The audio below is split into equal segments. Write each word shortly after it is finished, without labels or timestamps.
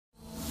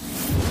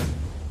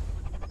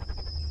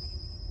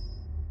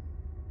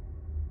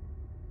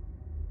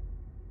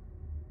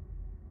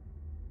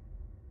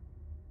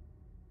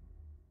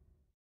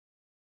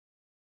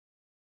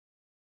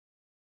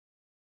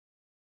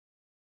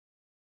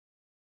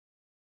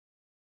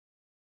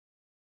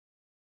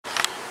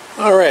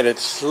Alright,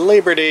 it's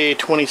Labor Day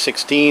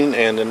 2016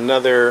 and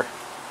another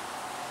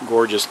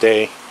gorgeous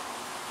day.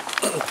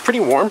 Pretty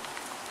warm.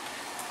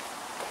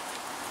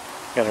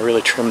 Gotta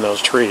really trim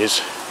those trees.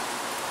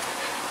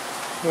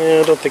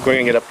 Yeah, I don't think we're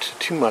gonna get up to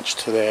too much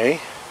today.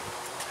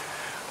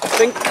 I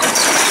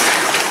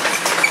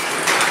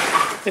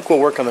think we'll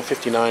work on the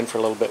 59 for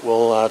a little bit.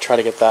 We'll try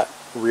to get that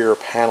rear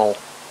panel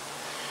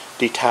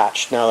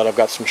detached now that I've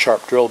got some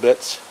sharp drill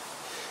bits.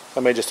 I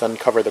may just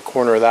uncover the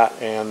corner of that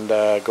and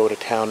go to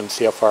town and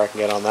see how far I can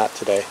get on that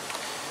today,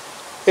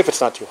 if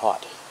it's not too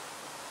hot.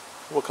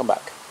 We'll come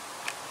back.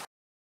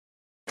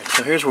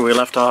 So here's where we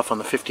left off on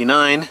the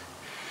 59.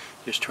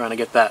 Just trying to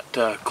get that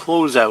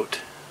closeout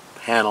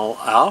panel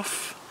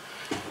off.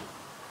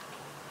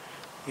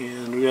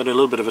 And we got a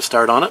little bit of a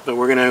start on it, but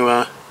we're going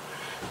to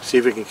see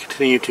if we can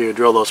continue to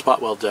drill those spot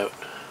welds out.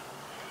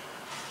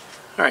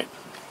 Alright.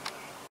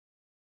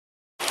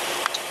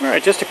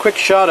 Alright, just a quick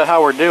shot of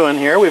how we're doing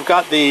here. We've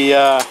got the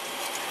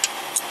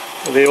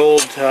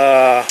old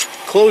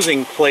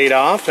closing plate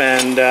off,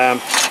 and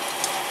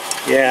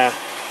yeah,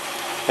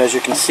 as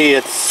you can see,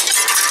 it's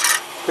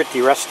pretty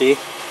rusty.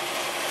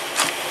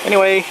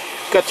 Anyway,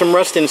 got some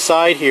rust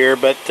inside here,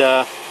 but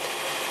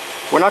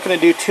we're not going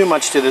to do too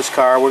much to this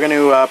car. We're going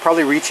to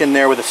probably reach in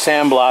there with a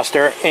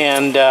sandblaster,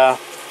 and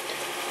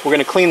we're going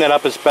to clean that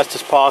up as best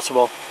as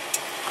possible,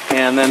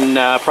 and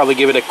then probably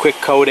give it a quick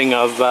coating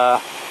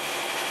of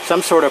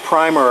some sort of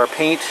primer or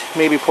paint,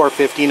 maybe Por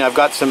 15. I've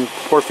got some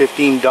Por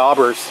 15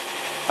 daubers.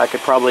 I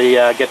could probably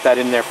get that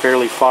in there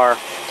fairly far.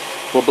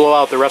 We'll blow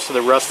out the rest of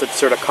the rust that's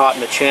sort of caught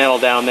in the channel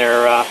down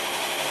there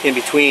in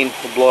between.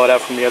 We'll blow it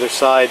out from the other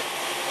side.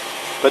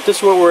 But this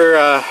is what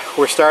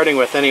we're starting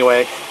with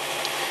anyway.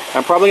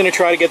 I'm probably going to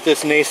try to get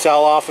this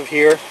nacelle off of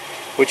here,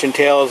 which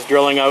entails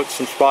drilling out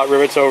some spot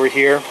rivets over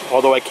here,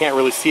 although I can't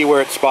really see where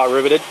it's spot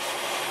riveted.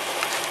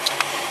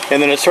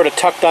 And then it's sort of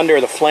tucked under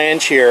the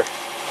flange here.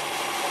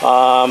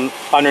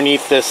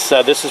 Underneath this,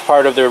 this is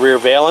part of the rear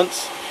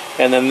valance,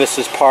 and then this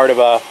is part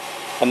of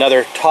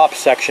another top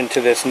section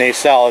to this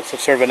nacelle. It's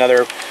sort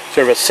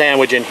of a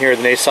sandwich in here.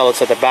 The nacelle is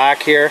at the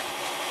back here,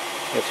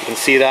 if you can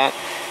see that,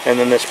 and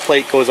then this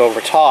plate goes over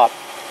top.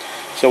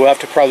 So we'll have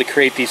to probably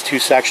create these two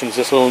sections,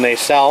 this little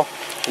nacelle,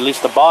 at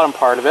least the bottom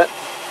part of it,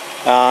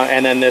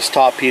 and then this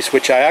top piece,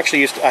 which I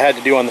had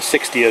to do on the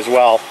 60 as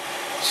well.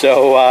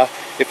 So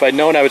if I'd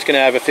known I was going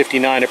to have a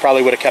 59, I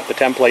probably would have kept the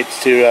templates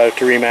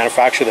to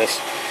remanufacture this.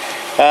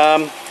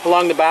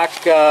 Along the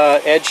back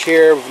edge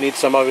here, we need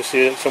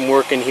obviously some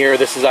work in here.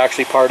 This is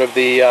actually part of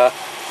the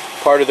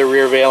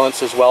rear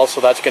valance as well,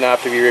 so that's going to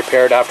have to be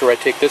repaired after I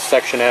take this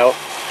section out.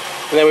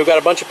 And then we've got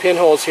a bunch of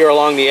pinholes here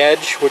along the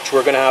edge, which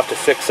we're going to have to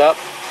fix up.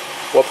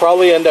 We'll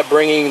probably end up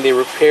bringing the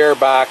repair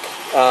back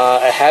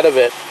ahead of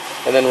it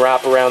and then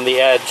wrap around the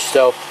edge.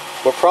 So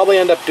we'll probably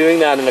end up doing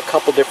that in a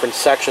couple different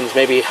sections,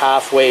 maybe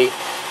halfway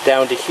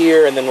down to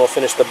here, and then we'll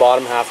finish the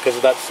bottom half because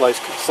of that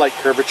slight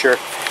curvature.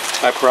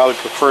 I probably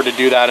prefer to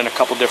do that in a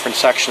couple different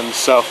sections.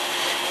 So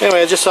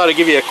anyway, I just thought I'd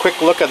give you a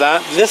quick look at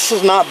that. This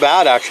is not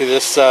bad actually,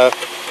 this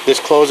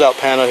closeout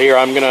panel here.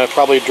 I'm going to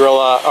probably drill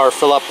or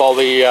fill up all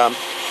the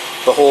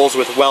holes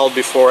with weld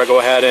before I go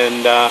ahead,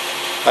 and I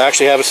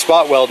actually have a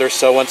spot welder,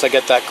 so once I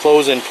get that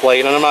close-in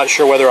plate, and I'm not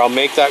sure whether I'll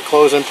make that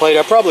close-in plate,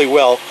 I probably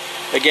will.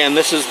 Again,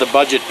 this is the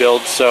budget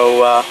build,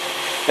 so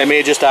I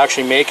may just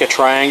actually make a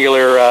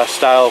triangular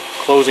style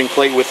closing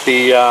plate with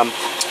the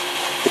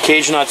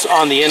cage nuts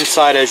on the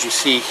inside, as you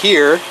see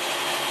here.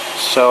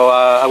 So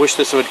I wish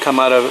this would come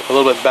out a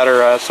little bit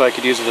better so I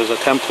could use it as a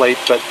template,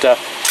 but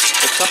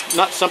it's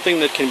not something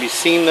that can be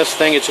seen, this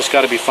thing. It's just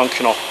got to be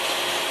functional.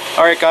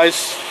 Alright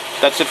guys,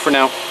 that's it for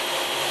now.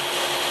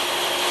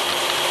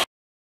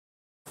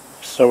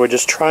 So we're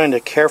just trying to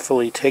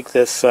carefully take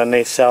this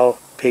nacelle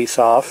piece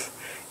off,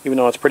 even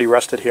though it's pretty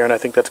rusted here, and I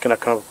think that's going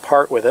to come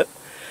apart with it.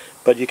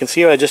 But you can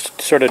see I just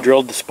sort of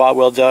drilled the spot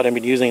welds out. I've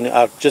been using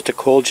just a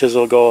cold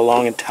chisel to go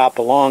along and tap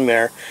along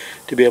there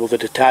to be able to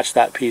detach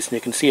that piece, and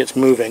you can see it's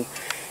moving.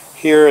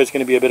 Here is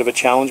going to be a bit of a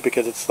challenge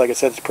because it's, like I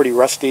said, it's pretty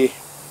rusty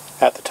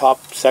at the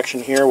top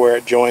section here where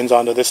it joins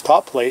onto this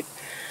top plate.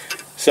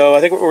 So I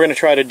think what we're going to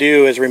try to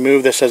do is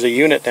remove this as a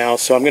unit now.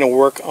 So I'm going to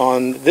work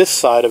on this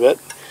side of it.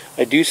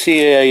 I do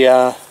see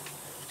a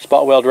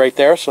spot weld right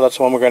there, so that's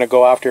the one we're going to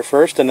go after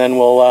first, and then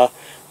we'll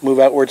move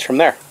outwards from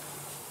there.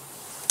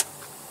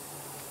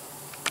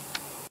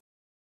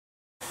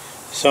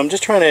 So I'm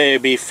just trying to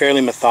be fairly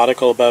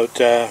methodical about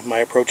my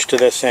approach to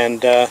this,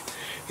 and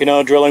you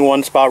know, drilling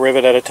one spot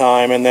rivet at a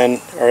time, and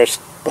then, or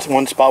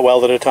one spot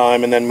weld at a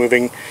time, and then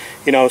moving,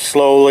 you know,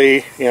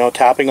 slowly, you know,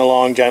 tapping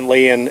along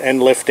gently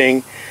and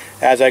lifting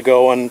as I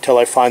go until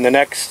I find the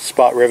next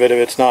spot rivet. If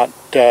it's not,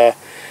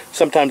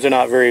 sometimes they're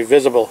not very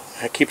visible.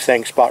 I keep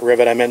saying spot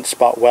rivet, I meant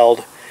spot weld.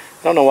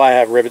 I don't know why I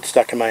have rivet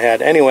stuck in my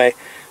head. Anyway,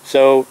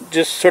 so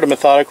just sort of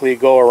methodically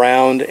go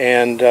around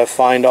and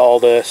find all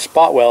the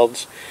spot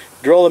welds,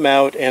 drill them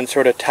out and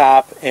sort of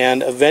tap,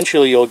 and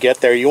eventually you'll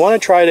get there. You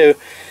want to try to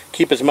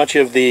keep as much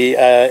of the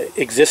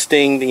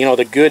existing, you know,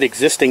 the good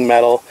existing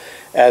metal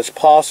as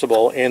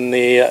possible in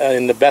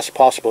the best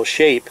possible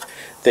shape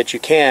that you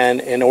can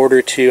in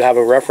order to have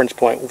a reference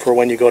point for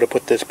when you go to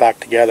put this back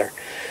together.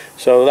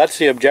 So that's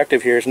the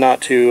objective here, is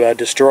not to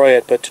destroy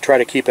it, but to try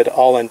to keep it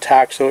all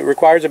intact. So it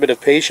requires a bit of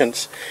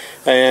patience.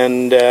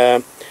 And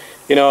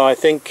you know, I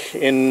think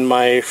in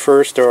my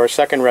first or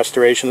second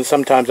restoration,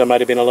 sometimes I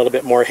might have been a little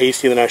bit more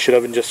hasty than I should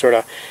have and just sort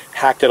of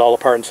hacked it all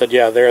apart and said,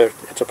 yeah, there,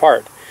 it's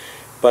apart.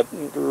 But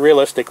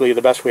realistically,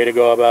 the best way to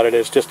go about it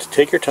is just to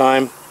take your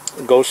time,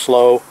 go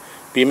slow,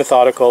 be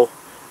methodical,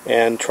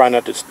 and try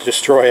not to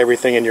destroy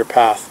everything in your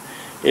path.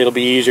 It'll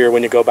be easier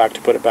when you go back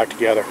to put it back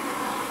together.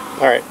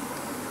 Alright,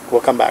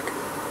 we'll come back.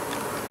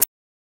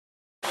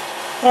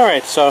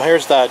 Alright, so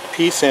here's that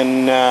piece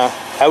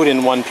out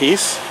in one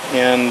piece,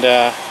 and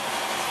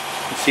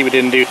you see we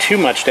didn't do too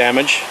much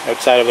damage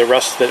outside of the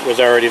rust that was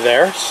already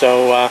there.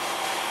 So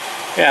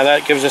yeah,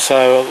 that gives us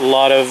a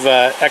lot of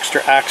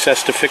extra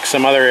access to fix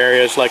some other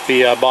areas, like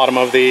the bottom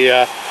of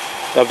the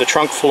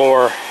trunk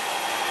floor,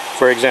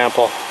 for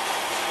example.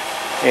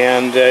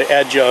 And the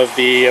edge of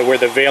where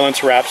the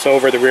valence wraps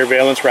over, the rear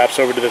valence wraps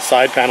over to the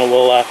side panel,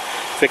 will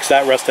fix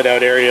that rusted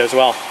out area as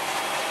well.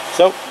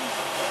 So,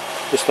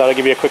 just thought I'd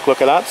give you a quick look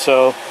at that.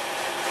 So,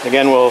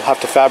 again, we'll have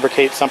to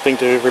fabricate something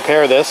to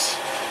repair this,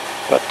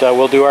 but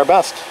we'll do our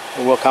best.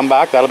 And we'll come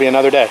back, that'll be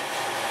another day.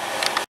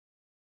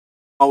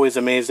 Always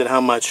amazed at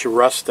how much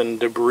rust and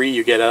debris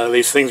you get out of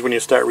these things when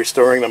you start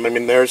restoring them. I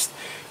mean, there's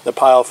the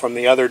pile from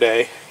the other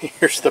day,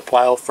 here's the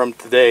pile from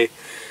today.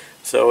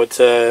 So it's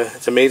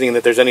amazing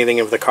that there's anything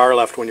of the car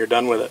left when you're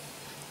done with it.